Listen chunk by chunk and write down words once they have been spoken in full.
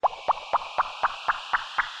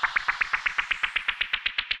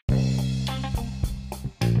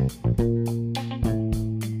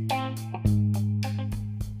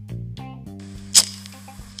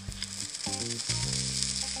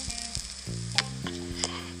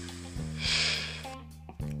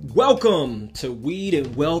Welcome to Weed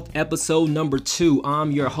and Wealth episode number 2.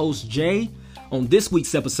 I'm your host, Jay. On this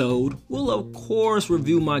week's episode, we'll of course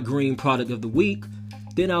review my green product of the week.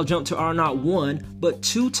 Then I'll jump to our not one, but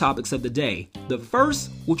 2 topics of the day. The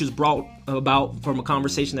first, which was brought about from a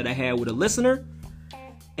conversation that I had with a listener.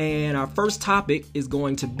 And our first topic is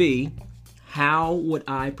going to be, how would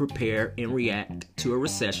I prepare and react to a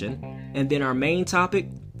recession? And then our main topic,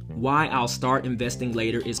 why I'll start investing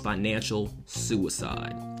later, is financial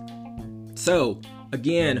suicide. So,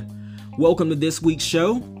 again, welcome to this week's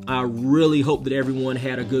show. I really hope that everyone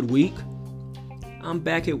had a good week. I'm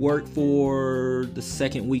back at work for the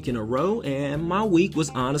second week in a row, and my week was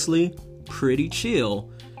honestly pretty chill.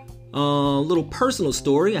 Little personal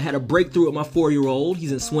story. I had a breakthrough with my 4-year-old.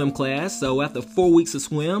 He's in swim class, so after 4 weeks of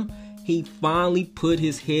swim, he finally put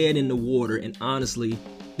his head in the water, and honestly,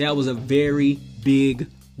 that was a very big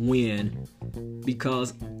win,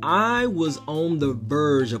 because I was on the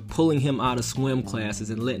verge of pulling him out of swim classes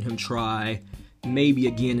and letting him try maybe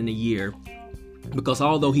again in a year, because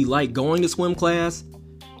although he liked going to swim class,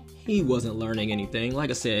 he wasn't learning anything. Like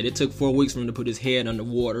I said, it took 4 weeks for him to put his head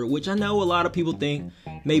underwater, which I know a lot of people think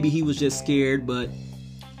maybe he was just scared, but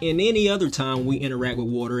in any other time we interact with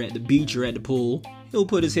water, at the beach or at the pool, he'll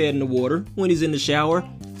put his head in the water. When he's in the shower,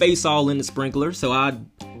 face all in the sprinkler. So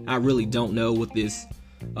I really don't know what this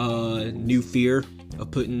new fear of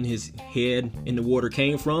putting his head in the water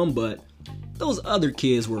came from, but those other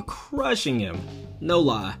kids were crushing him. No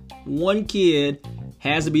lie. One kid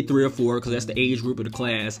has to be 3 or 4, because that's the age group of the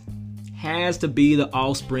class, has to be the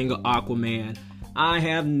offspring of Aquaman. I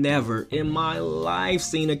have never in my life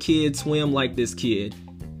seen a kid swim like this kid.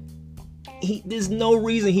 There's no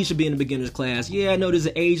reason he should be in the beginner's class. Yeah, I know there's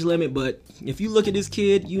an age limit, but if you look at this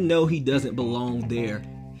kid, you know he doesn't belong there.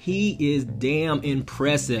 He is damn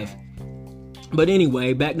impressive. But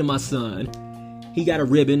anyway, back to my son. He got a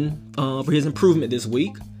ribbon for his improvement this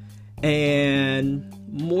week. And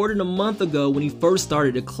more than a month ago, when he first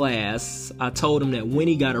started the class, I told him that when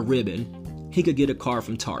he got a ribbon, he could get a card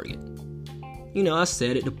from Target. You know, I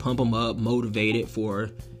said it to pump him up, motivate it for,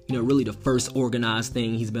 really the first organized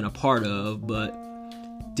thing he's been a part of. But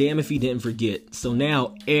damn if he didn't forget. So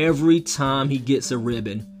now every time he gets a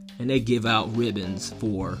ribbon, and they give out ribbons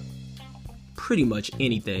for pretty much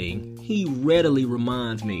anything, he readily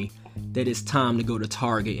reminds me that it's time to go to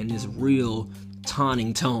Target in this real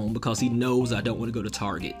taunting tone, because he knows I don't want to go to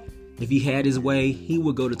Target. If he had his way, he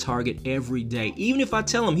would go to Target every day. Even if I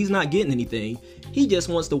tell him he's not getting anything, he just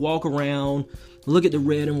wants to walk around, look at the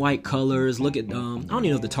red and white colors, look at, I don't even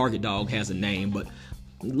know if the Target dog has a name, but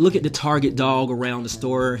look at the Target dog around the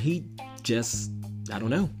store. He just, I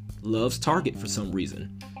don't know, loves Target for some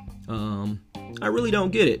reason. I really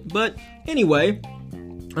don't get it. But anyway,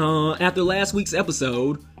 after last week's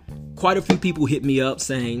episode, quite a few people hit me up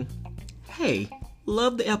saying, hey,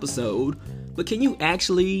 love the episode, but can you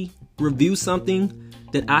actually review something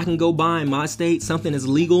that I can go buy in my state, something that's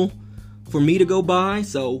legal for me to go buy?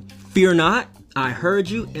 So fear not, I heard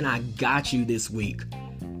you and I got you this week.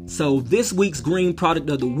 So this week's green product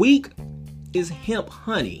of the week is hemp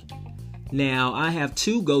honey. Now, I have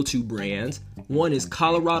 2 go-to brands. One is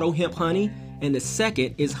Colorado Hemp Honey, and the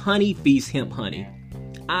second is Honey Feast Hemp Honey.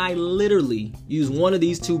 I literally use one of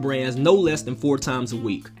these 2 brands no less than 4 times a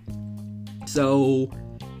week. So,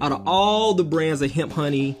 out of all the brands of hemp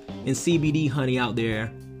honey and CBD honey out there,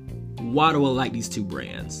 why do I like these 2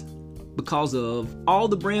 brands? Because of all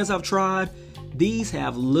the brands I've tried, these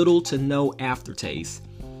have little to no aftertaste.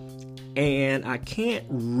 And I can't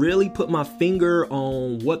really put my finger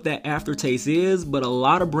on what that aftertaste is, but a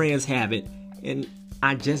lot of brands have it, and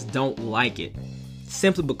I just don't like it.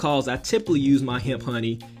 Simply because I typically use my hemp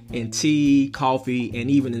honey in tea, coffee,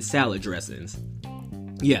 and even in salad dressings.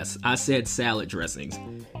 Yes, I said salad dressings.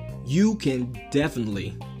 You can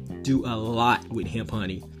definitely do a lot with hemp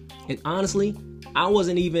honey. And honestly, I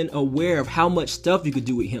wasn't even aware of how much stuff you could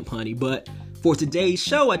do with hemp honey, but for today's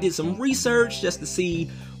show, I did some research just to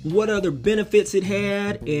see what other benefits it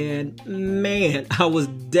had, and man, I was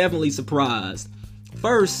definitely surprised.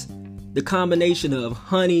 First, the combination of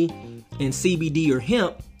honey and CBD or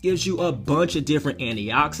hemp gives you a bunch of different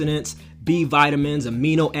antioxidants, B vitamins,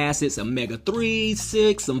 amino acids, omega-3,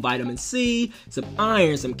 6, some vitamin C, some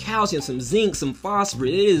iron, some calcium, some zinc, some phosphorus.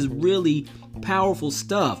 It is really powerful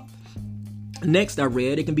stuff. Next, I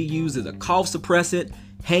read it can be used as a cough suppressant,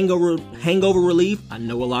 hangover relief. I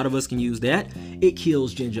know a lot of us can use that. It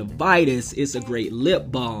kills gingivitis. It's a great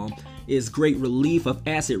lip balm. It's great relief of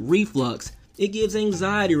acid reflux. It gives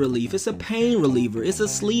anxiety relief. It's a pain reliever. It's a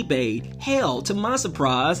sleep aid. Hell, to my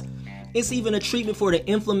surprise, It's even a treatment for the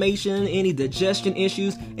inflammation, any digestion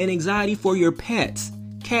issues, and anxiety for your pets.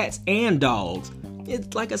 cats and dogs.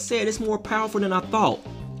 It's like I said, it's more powerful than I thought.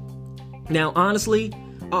 Now, honestly,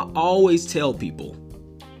 I always tell people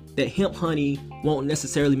that hemp honey won't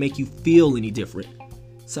necessarily make you feel any different.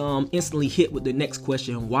 So I'm instantly hit with the next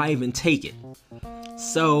question, why even take it?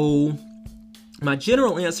 So my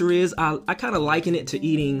general answer is I kind of liken it to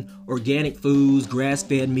eating organic foods,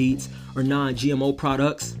 grass-fed meats, or non-GMO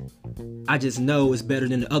products. I just know it's better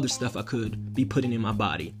than the other stuff I could be putting in my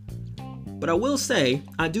body. But I will say,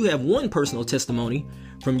 I do have one personal testimony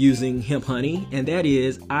from using hemp honey, and that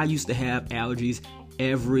is I used to have allergies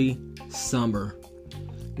every summer.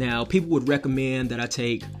 Now, people would recommend that I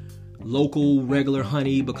take local regular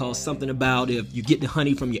honey because something about if you get the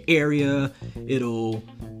honey from your area, it'll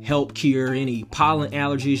help cure any pollen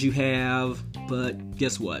allergies you have. But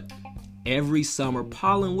guess what? Every summer,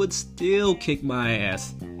 pollen would still kick my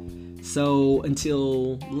ass. So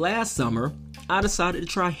until last summer, I decided to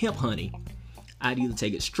try hemp honey. I'd either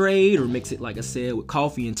take it straight or mix it, like I said, with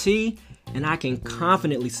coffee and tea. And I can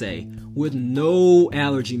confidently say, with no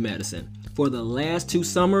allergy medicine, for the last 2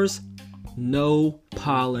 summers, no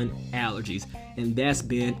pollen allergies. And that's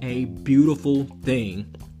been a beautiful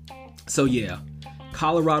thing. So yeah,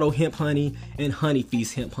 Colorado hemp honey and Honey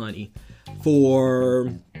Feast hemp honey.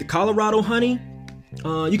 For the Colorado honey,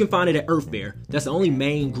 you can find it at Earth Fare. That's the only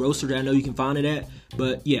main grocer that I know you can find it at.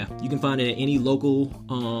 But yeah, you can find it at any local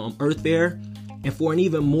Earth Fare. And for an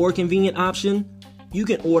even more convenient option, you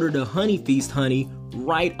can order the Honey Feast honey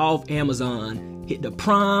right off Amazon. Hit the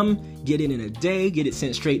Prime, get it in a day, get it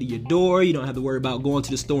sent straight to your door. You don't have to worry about going to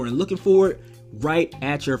the store and looking for it, right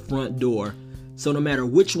at your front door. So no matter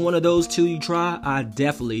which one of those two you try, I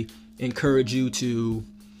definitely encourage you to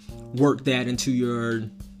work that into your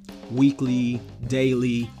weekly,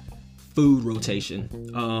 daily food rotation.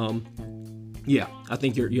 Yeah, I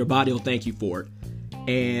think your body will thank you for it.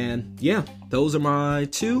 And yeah, those are my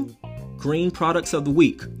 2 green products of the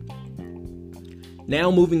week. Now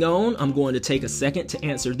moving on, I'm going to take a second to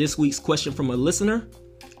answer this week's question from a listener.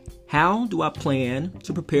 How do I plan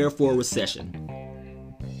to prepare for a recession?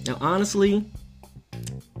 Now honestly,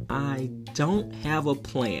 I don't have a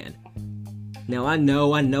plan. Now I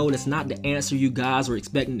know that's not the answer you guys were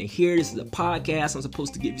expecting to hear. This is a podcast. I'm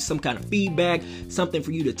supposed to give you some kind of feedback, something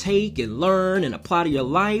for you to take and learn and apply to your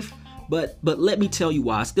life. But let me tell you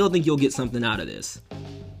why. I still think you'll get something out of this.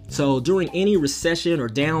 So during any recession or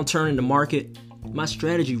downturn in the market, my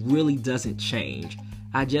strategy really doesn't change.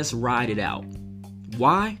 I just ride it out.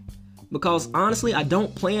 Why? Because honestly, I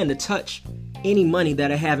don't plan to touch any money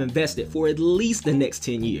that I have invested for at least the next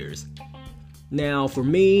 10 years. Now, for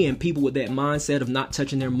me and people with that mindset of not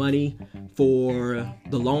touching their money for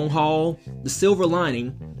the long haul, the silver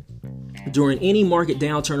lining during any market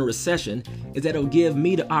downturn or recession is that it'll give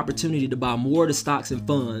me the opportunity to buy more of the stocks and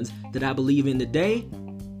funds that I believe in today,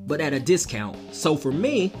 but at a discount. So for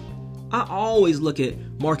me, I always look at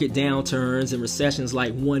market downturns and recessions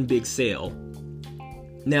like one big sale.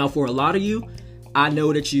 Now, for a lot of you, I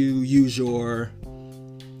know that you use your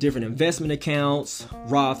different investment accounts,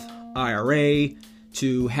 Roth IRA,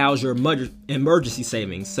 to house your emergency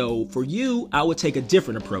savings. So for you, I would take a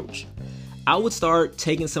different approach. I would start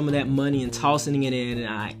taking some of that money and tossing it in,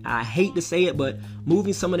 and I hate to say it, but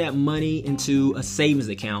moving some of that money into a savings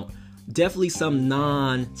account, definitely some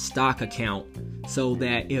non-stock account, so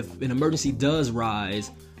that if an emergency does rise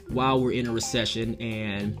while we're in a recession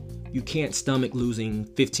and you can't stomach losing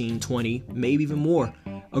 15, 20, maybe even more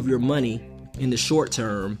of your money in the short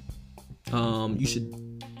term, you should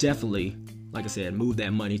definitely, like I said, move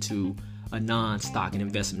that money to a non-stock and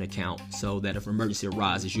investment account so that if an emergency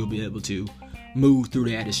arises, you'll be able to move through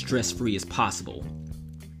that as stress-free as possible.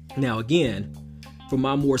 Now again, for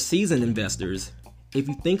my more seasoned investors, if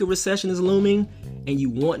you think a recession is looming and you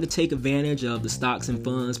want to take advantage of the stocks and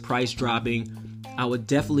funds price dropping, I would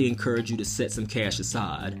definitely encourage you to set some cash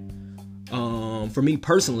aside. For me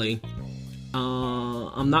personally,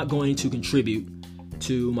 I'm not going to contribute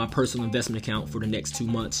to my personal investment account for the next 2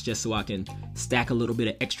 months just so I can stack a little bit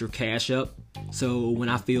of extra cash up. So when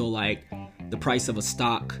I feel like the price of a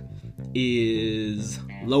stock is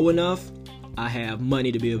low enough, I have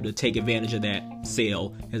money to be able to take advantage of that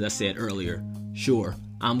sale, as I said earlier. Sure,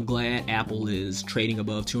 I'm glad Apple is trading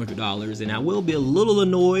above $200, and I will be a little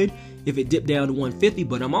annoyed if it dipped down to $150,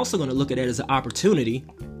 but I'm also going to look at it as an opportunity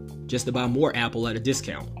just to buy more Apple at a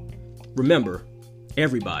discount. Remember,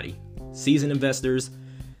 everybody, seasoned investors,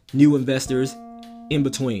 new investors, in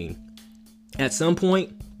between. At some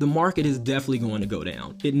point, the market is definitely going to go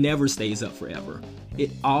down. It never stays up forever.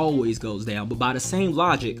 It always goes down, but by the same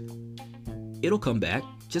logic, it'll come back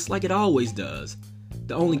just like it always does.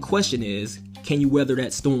 The only question is, can you weather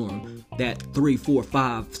that storm that 3, 4,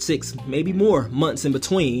 5, 6, maybe more months in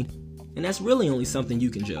between. And that's really only something you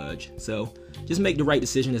can judge. So just make the right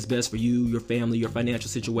decision that's best for you, your family, your financial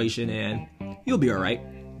situation, and you'll be all right.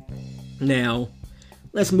 Now,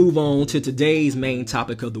 let's move on to today's main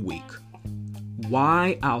topic of the week.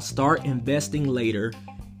 Why I'll start investing later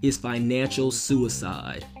is financial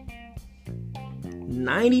suicide.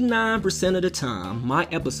 99% of the time, my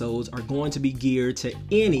episodes are going to be geared to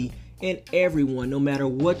any and everyone, no matter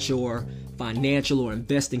what your financial or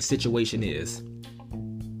investing situation is.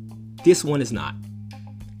 This one is not.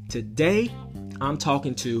 Today, I'm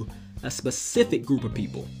talking to a specific group of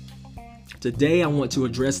people. Today, I want to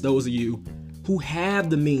address those of you who have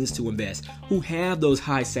the means to invest, who have those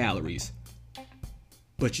high salaries,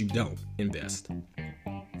 but you don't invest.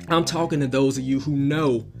 I'm talking to those of you who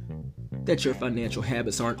know that your financial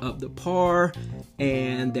habits aren't up to par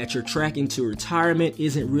and that your tracking to retirement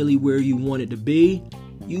isn't really where you want it to be.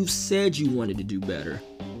 You've said you wanted to do better,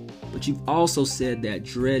 but you've also said that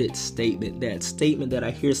dreaded statement, that statement that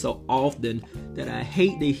I hear so often that I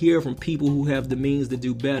hate to hear from people who have the means to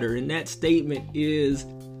do better. And that statement is,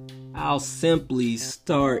 I'll simply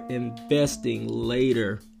start investing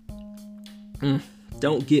later.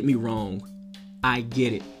 Don't get me wrong. I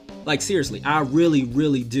get it. Like seriously, I really,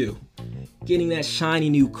 really do. Getting that shiny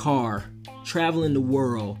new car, traveling the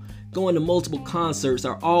world, going to multiple concerts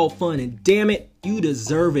are all fun, and damn it, you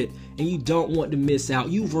deserve it and you don't want to miss out.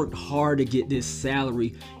 You've worked hard to get this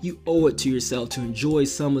salary. You owe it to yourself to enjoy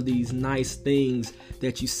some of these nice things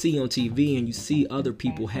that you see on TV and you see other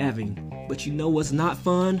people having. But you know what's not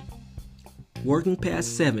fun? Working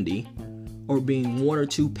past 70 or being 1 or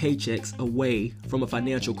 2 paychecks away from a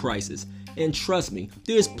financial crisis. And trust me,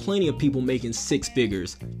 there's plenty of people making 6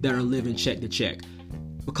 figures that are living check to check.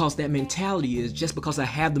 Because that mentality is just because I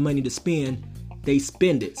have the money to spend, they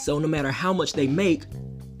spend it. So no matter how much they make,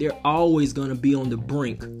 they're always going to be on the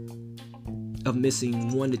brink of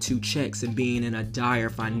missing 1 to 2 checks and being in a dire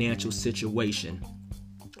financial situation.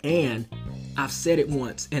 And I've said it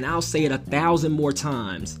once, and I'll say it 1,000 more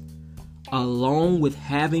times. Along with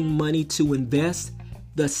having money to invest,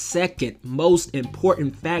 the second most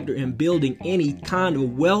important factor in building any kind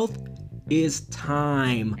of wealth is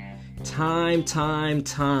time. Time.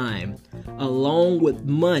 Along with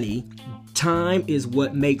money, time is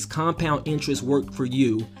what makes compound interest work for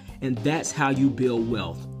you, and that's how you build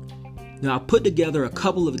wealth. Now, I put together a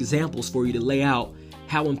couple of examples for you to lay out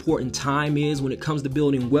how important time is when it comes to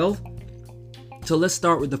building wealth. So let's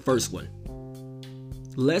start with the first one.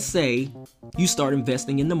 Let's say you start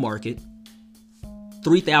investing in the market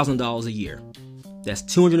 $3,000 a year. That's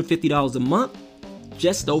 $250 a month,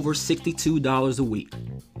 just over $62 a week.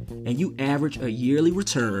 And you average a yearly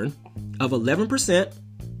return of 11%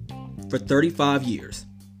 for 35 years.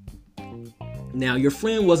 Now, your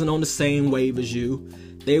friend wasn't on the same wave as you.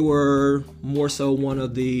 They were more so one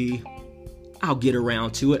of the, I'll get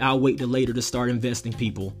around to it, I'll wait till later to start investing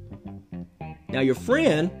people. Now, your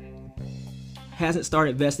friend hasn't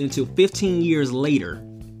started investing until 15 years later.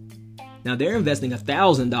 Now, they're investing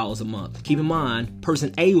 $1,000 a month. Keep in mind,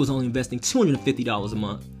 person A was only investing $250 a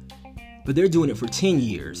month, but they're doing it for 10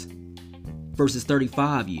 years versus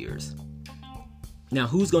 35 years. Now,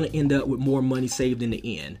 who's going to end up with more money saved in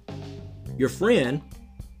the end? Your friend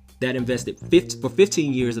that invested for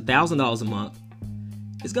 15 years, $1,000 a month,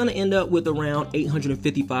 is going to end up with around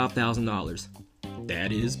 $855,000.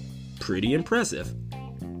 That is pretty impressive.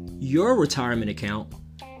 Your retirement account,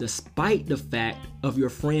 despite the fact of your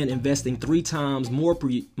friend investing 3 times more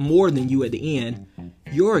than you at the end,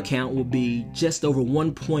 your account will be just over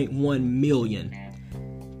 $1.1 million.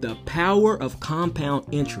 The power of compound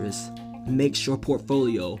interest makes your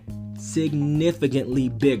portfolio significantly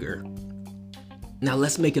bigger. Now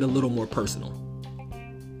let's make it a little more personal.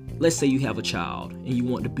 Let's say you have a child and you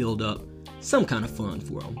want to build up some kind of fund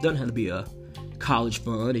for them. Doesn't have to be a college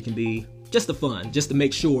fund. It can be just a fund, just to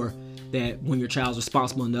make sure that when your child's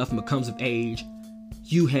responsible enough and becomes of age,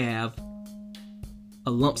 you have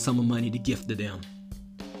a lump sum of money to gift to them.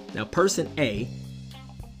 Now, person A,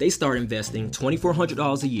 they start investing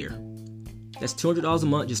 $2,400 a year. That's $200 a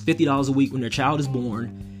month, just $50 a week when their child is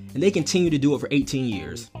born, and they continue to do it for 18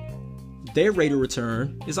 years. Their rate of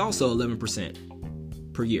return is also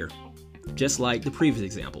 11% per year, just like the previous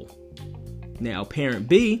example. Now, parent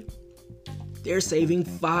B, they're saving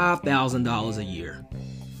 $5,000 a year.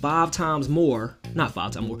 5 times more, not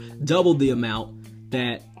 5 times more, double the amount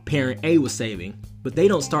that parent A was saving, but they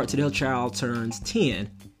don't start till their child turns 10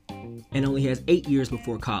 and only has 8 years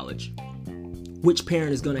before college. Which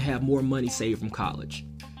parent is going to have more money saved from college?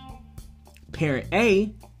 Parent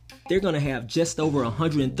A, they're going to have just over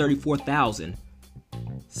 $134,000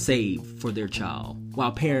 saved for their child.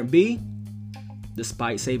 While parent B,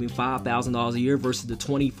 despite saving $5,000 a year versus the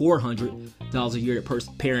 $2,400 a year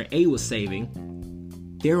that parent A was saving,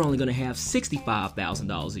 they're only going to have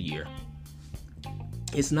 $65,000 a year.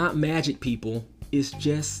 It's not magic, people. It's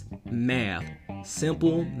just math.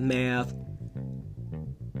 Simple math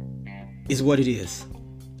is what it is.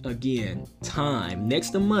 Again, time next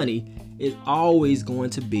to money is always going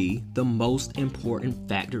to be the most important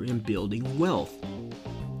factor in building wealth.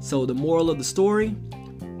 So the moral of the story,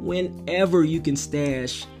 whenever you can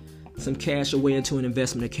stash some cash away into an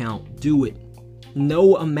investment account, do it.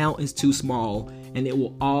 No amount is too small, and it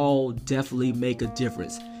will all definitely make a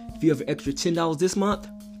difference. If you have an extra $10 this month,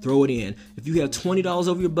 throw it in. If you have $20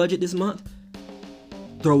 over your budget this month,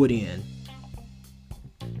 throw it in.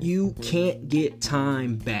 You can't get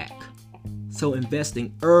time back. So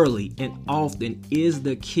investing early and often is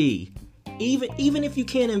the key. Even if you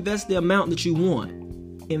can't invest the amount that you want,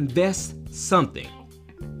 invest something.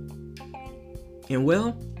 And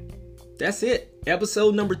well, that's it.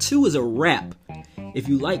 Episode number 2 is a wrap. If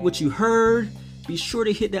you like what you heard, be sure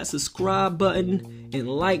to hit that subscribe button and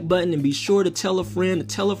like button, and be sure to tell a friend to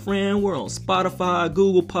tell a friend. We're on Spotify,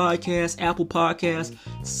 Google Podcasts, Apple Podcasts,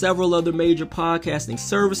 several other major podcasting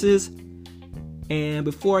services. And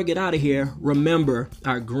before I get out of here, remember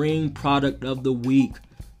our green product of the week,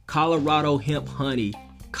 Colorado hemp honey.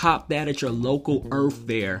 Cop that at your local Earth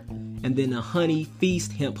Fair. And then the Honey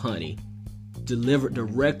Feast hemp honey, delivered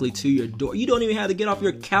directly to your door. You don't even have to get off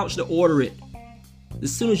your couch to order it.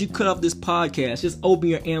 As soon as you cut off this podcast, just open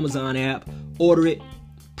your Amazon app, order it,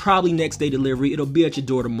 probably next day delivery. It'll be at your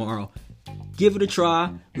door tomorrow. Give it a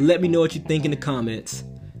try. Let me know what you think in the comments.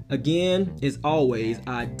 Again, as always,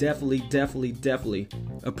 I definitely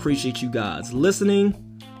appreciate you guys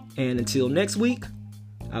listening. And until next week,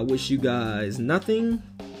 I wish you guys nothing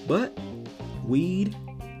but weed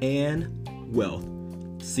and wealth.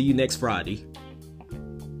 See you next Friday.